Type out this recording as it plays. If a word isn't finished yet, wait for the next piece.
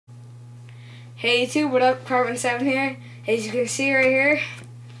Hey YouTube, what up? Carbon7 here. As you can see right here,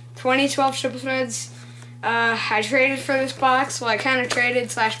 2012 triple threads. I traded for this box. Well, I kind of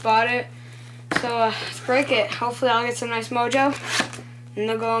traded / bought it. So let's break it. Hopefully I'll get some nice mojo. And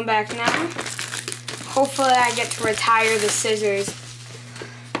they're going back now. Hopefully I get to retire the scissors.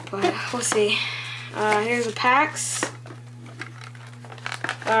 But we'll see. Here's the packs.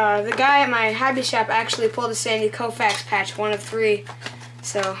 The guy at my hobby shop actually pulled a Sandy Koufax patch, 1 of 3.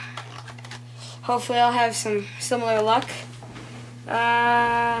 So hopefully I'll have some similar luck.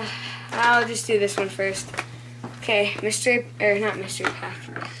 I'll just do this one first. Okay, not mystery pack.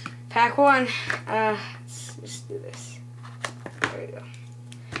 Pack 1. Let's just do this. There we go.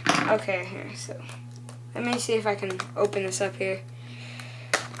 Okay, here, so let me see if I can open this up here.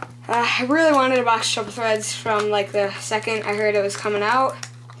 I really wanted a box of triple threads from like the second I heard it was coming out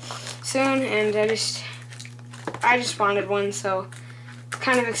soon, and I just wanted one, so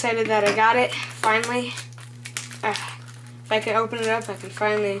kind of excited that I got it finally. If I can open it up, I can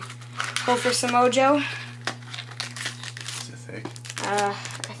finally hope for some mojo. Is it thick? I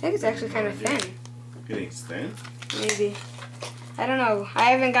think it's actually kind of thin. You think it's thin? Maybe. I don't know.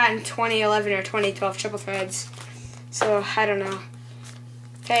 I haven't gotten 2011 or 2012 triple threads, so I don't know.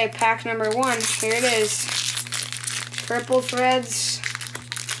 Okay, pack number 1. Here it is. Triple threads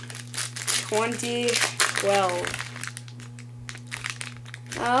 2012.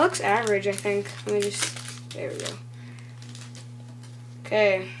 Looks average, I think. Let me just, there we go.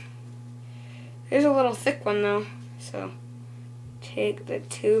 Okay. There's a little thick one though. So take the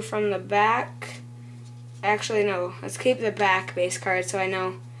 2 from the back. Actually, no. Let's keep the back base card so I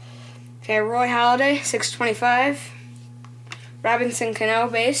know. Okay, Roy Halladay, 625. Robinson Cano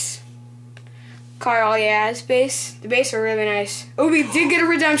base. Carl Yaz base. The base are really nice. Oh, we did get a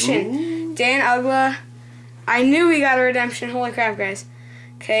redemption. Ooh. Dan Ugla. I knew we got a redemption. Holy crap, guys.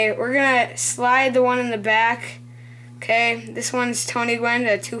 Okay, we're going to slide the one in the back. Okay, this one's Tony Gwynn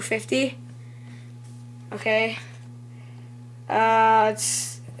at 250. Okay.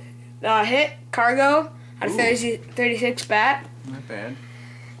 It's hit Cargo out of 36 bat. Not bad.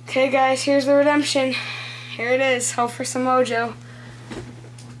 Okay, guys, here's the redemption. Here it is. Hope for some mojo.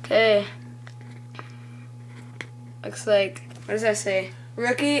 Okay. Looks like, what does that say?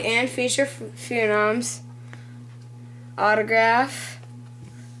 Rookie and feature phenoms. Autograph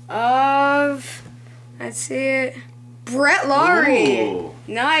of, let's see it, Brett Lawrie. Ooh.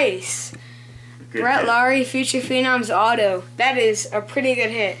 Nice. Good Brett hit. Lawrie, Future Phenoms Auto. That is a pretty good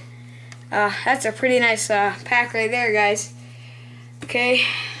hit. That's a pretty nice pack right there, guys. Okay.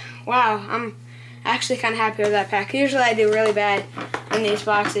 Wow, I'm actually kind of happy with that pack. Usually I do really bad on these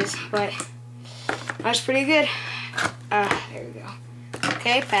boxes, but that's pretty good. There we go.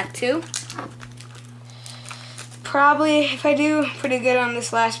 Okay, pack 2. Probably, if I do pretty good on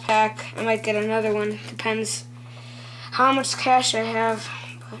this last pack, I might get another one. Depends how much cash I have.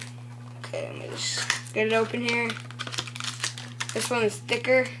 But, okay, let me just get it open here. This one's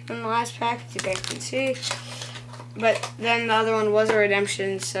thicker than the last pack, as you guys can see. But then the other one was a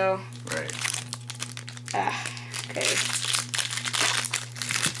redemption, so. Right. Okay.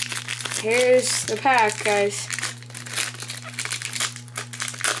 Here's the pack, guys.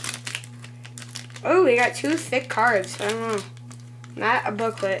 Oh, we got 2 thick cards. I don't know. Not a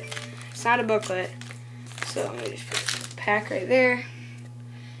booklet. It's not a booklet. So let me just put the pack right there.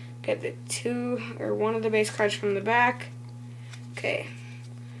 Get the 2 or 1 of the base cards from the back. Okay.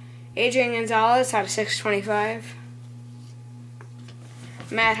 Adrian Gonzalez out of 625.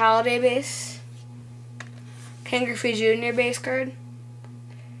 Matt Halladay base. Ken Griffey Jr. base card.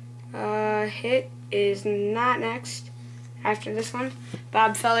 Hit is not next after this one.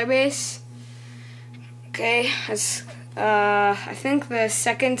 Bob Feller base. Okay, that's I think the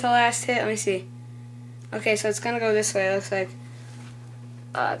second to last hit. Let me see. Okay, so it's gonna go this way, it looks like.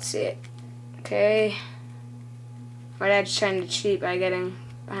 Let's see it. Okay. My dad's trying to cheat by getting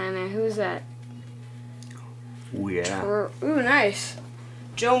behind there. Who's that? Ooh, yeah. Ooh, nice.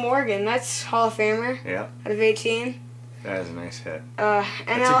 Joe Morgan, that's Hall of Famer. Yeah. Out of 18. That is a nice hit. NL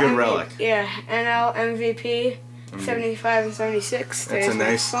That's a good relic. Yeah, NL MVP, 75 and 76. That's a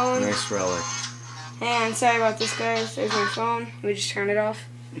nice relic. And sorry about this, guys. There's my phone. We just turned it off.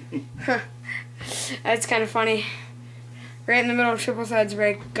 That's kind of funny. Right in the middle of triple threads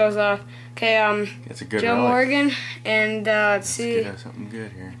break goes off. Okay, That's a good Joe relic. Morgan, and let's see. Let's get something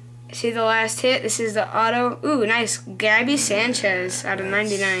good here. See the last hit? This is the auto. Ooh, nice. Gabby Sanchez out of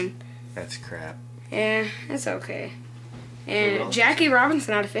 99. That's crap. Yeah, it's okay. And Jackie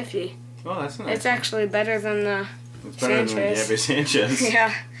Robinson out of 50. Oh, that's nice. It's actually better than the It's better Sanchez. than Gabby Sanchez.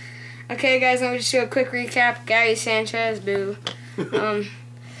 Yeah. Okay, guys, let me just do a quick recap. Gabby Sanchez, boo.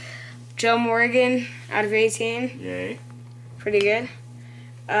 Joe Morgan out of 18. Yay. Pretty good.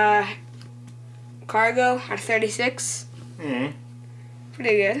 Cargo out of 36. Yay.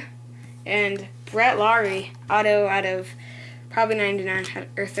 Pretty good. And Brett LAWRIE auto out of probably 99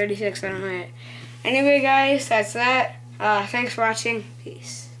 or 36. I don't know yet. Anyway, guys, that's that. Thanks for watching.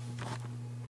 Peace.